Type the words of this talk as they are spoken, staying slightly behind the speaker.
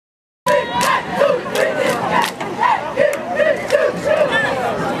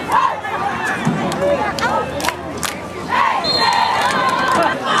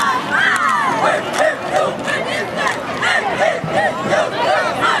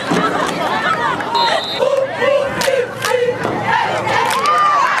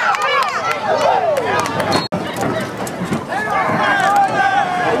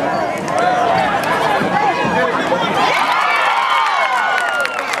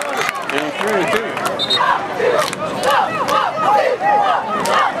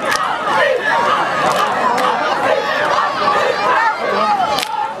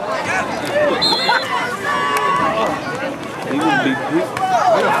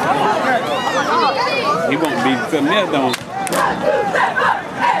He won't be something else on.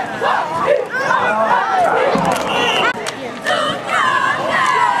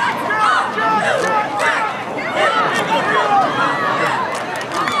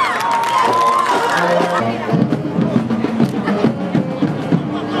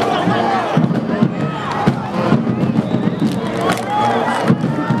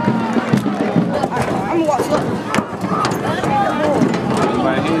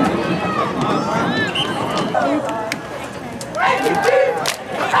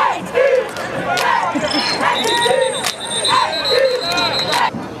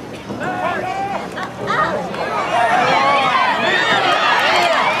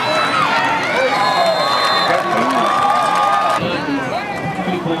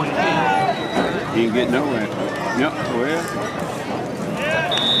 He ain't getting nowhere. Yep, well.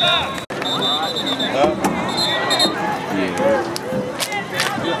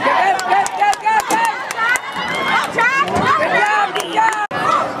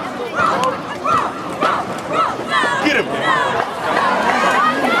 Get him!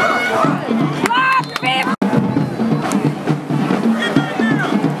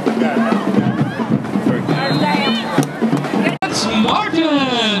 It's Martin!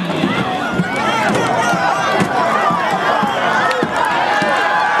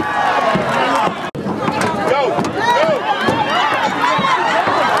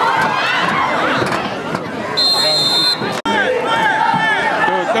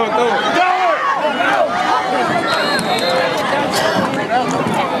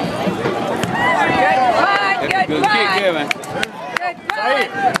 Good kick, Kevin.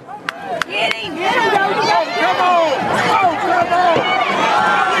 Get him! Get him! Come on! Oh, come on!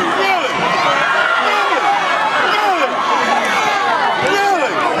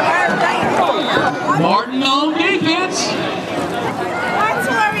 Martin on defense.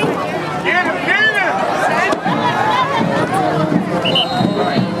 Get him! Get him!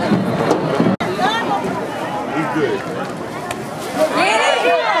 He's good. Get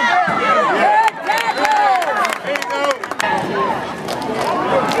him!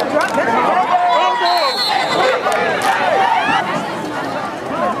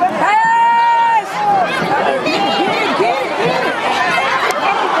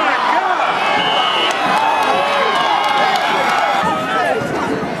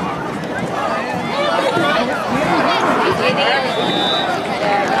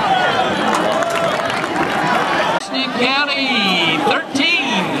 County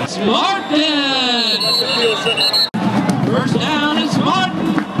 13. It's Martin. First down is Martin.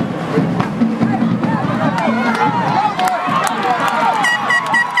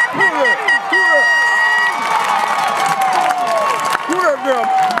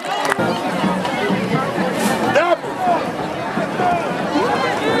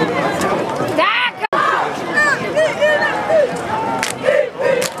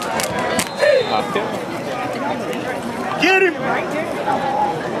 Get him!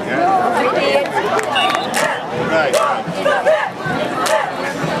 Right.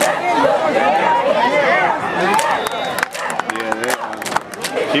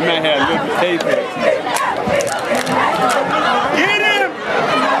 He might have a little bit tape in it. Get him!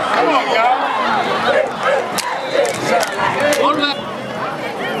 Come on, y'all.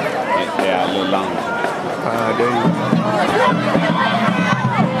 Yeah, a little longer. There you go.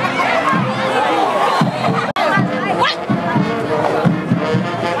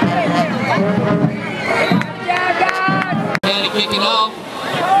 Kicking off.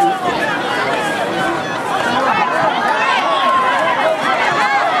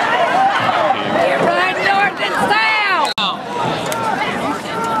 You're right north and south.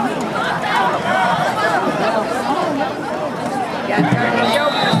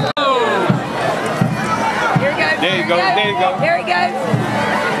 Here he goes. There you go. There you go. There he goes.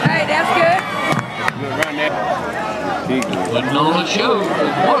 Hey, that's good. Good run there. Putting on a show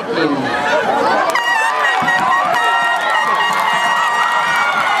with Marco.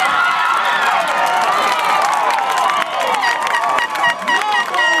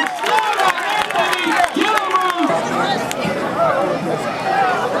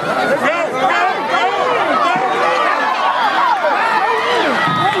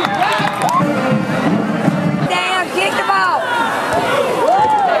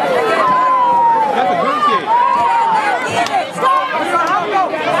 That's a good kick. Get it. Stop.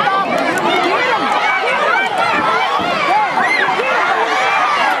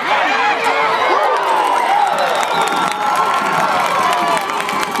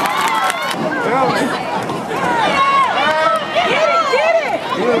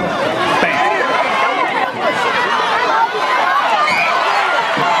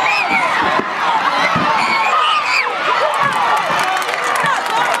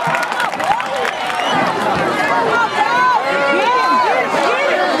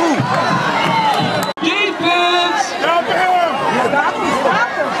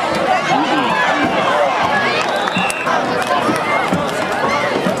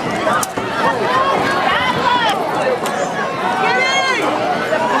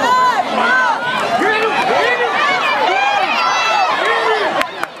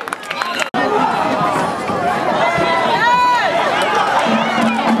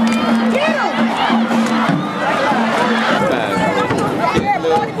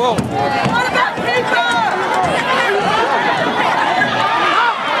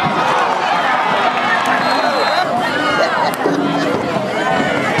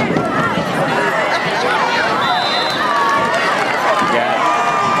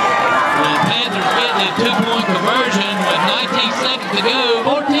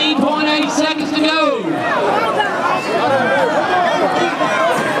 1.8 seconds to go.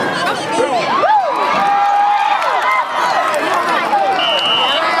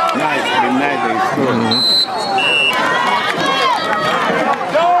 Nice, the night they scored.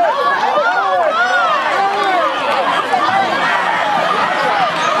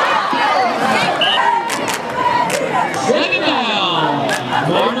 Second down.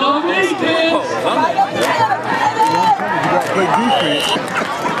 More no defense. Play defense.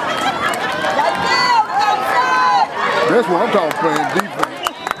 That's what I'm talking, playing defense.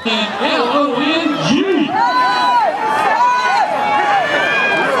 And L-O-N-G.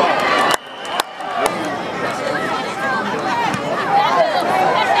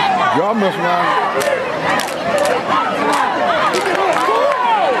 Y'all mess around.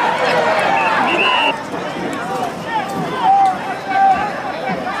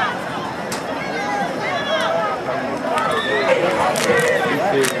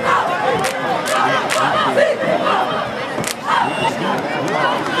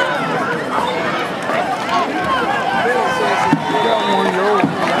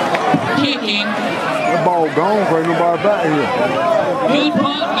 Kicking. That ball gone, ain't nobody back here. Good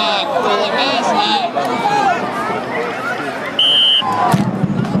punt back for the last night.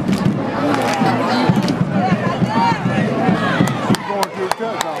 Going to the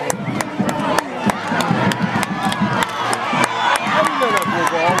touchdown.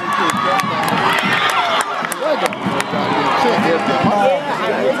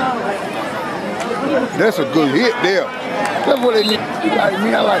 That's a good hit there. That's what they need. Like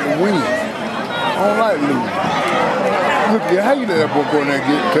me, I like to win. I don't like to lose. Look at how you let that boy go in there and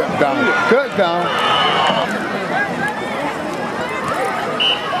get touchdown. Touchdown.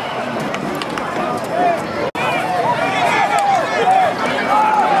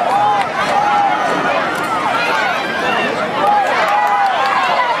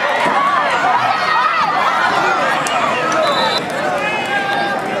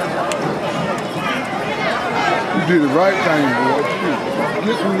 You did the right thing, boy.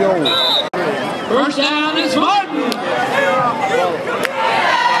 Get some yours. First down is Martin.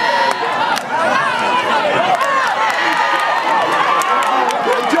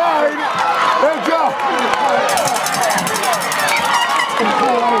 Good job, Aiden. Good job.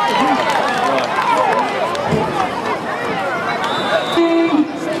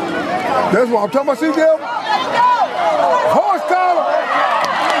 That's what I'm talking about. See, Delmus? Horse collar.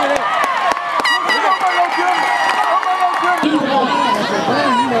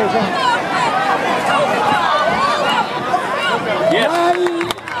 Yes.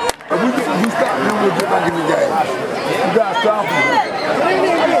 We stop him, we'll get back in the game. You gotta stop him.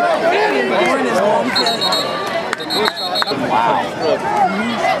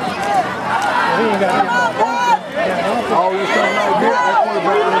 All this time like this, that's what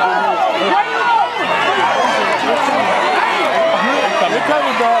they're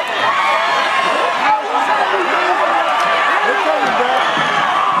coming back. They're coming back.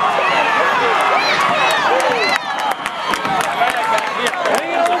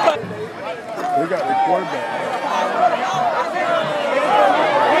 They got the quarterback.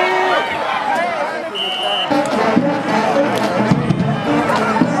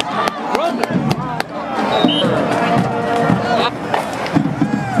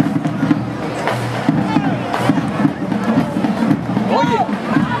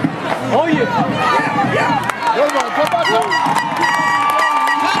 Oh yeah. Come on, come back up.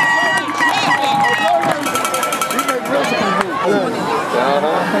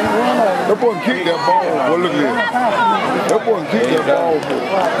 That boy can kick that ball, boy. Look at that. That boy can kick that ball, boy.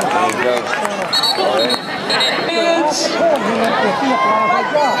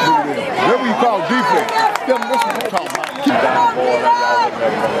 That's what you call defense. That's what I'm talking about.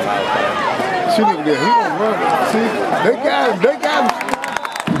 See, look at that. He don't run. See, they got him. They got him.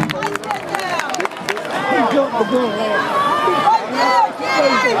 He jumped the gun.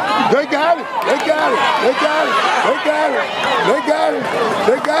 They got it. They got it. They got it. They got it. They got it.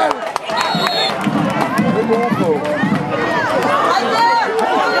 They got it. They're going for it.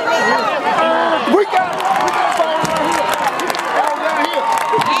 We got it.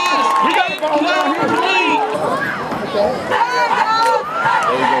 We got the ball down here.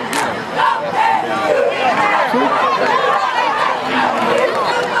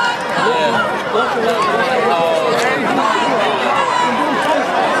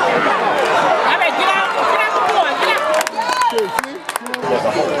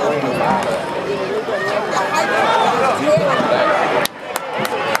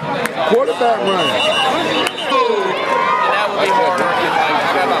 Quarterback run. That would be harder if I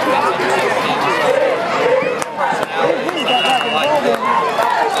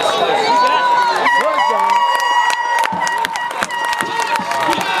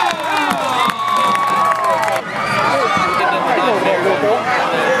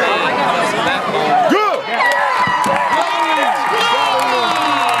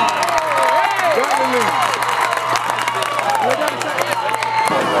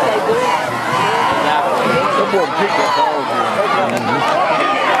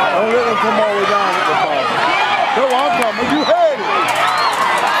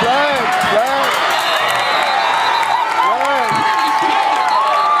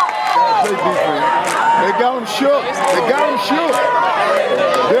shook. They got him shook.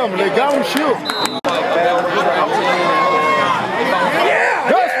 Them, they got him shook.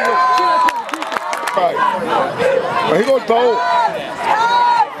 That's right. But he gonna throw.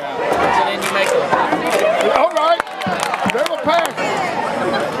 All right. They will pass.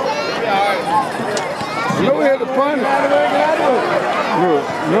 No he had to punt it.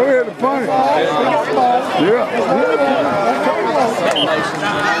 No he had to punt it. Yeah.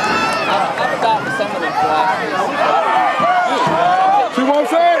 See what I'm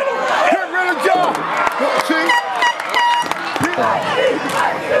saying? Get rid of John. See?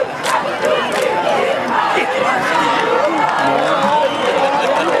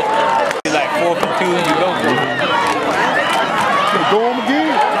 He's like 4 for 2 and you go for it. Go him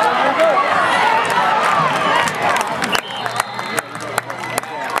again.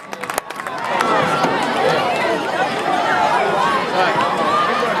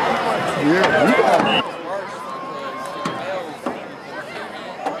 Yeah, you got it.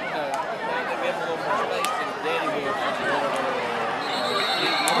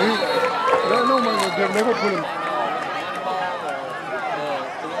 They're never put him.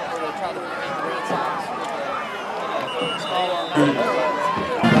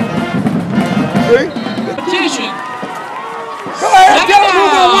 Petition. Go ahead, tell them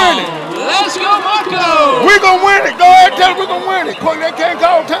we're gonna win it. Let's go, Marco. We're gonna win it. Go ahead, tell them we're gonna win it. They can't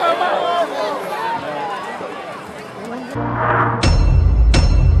call time out.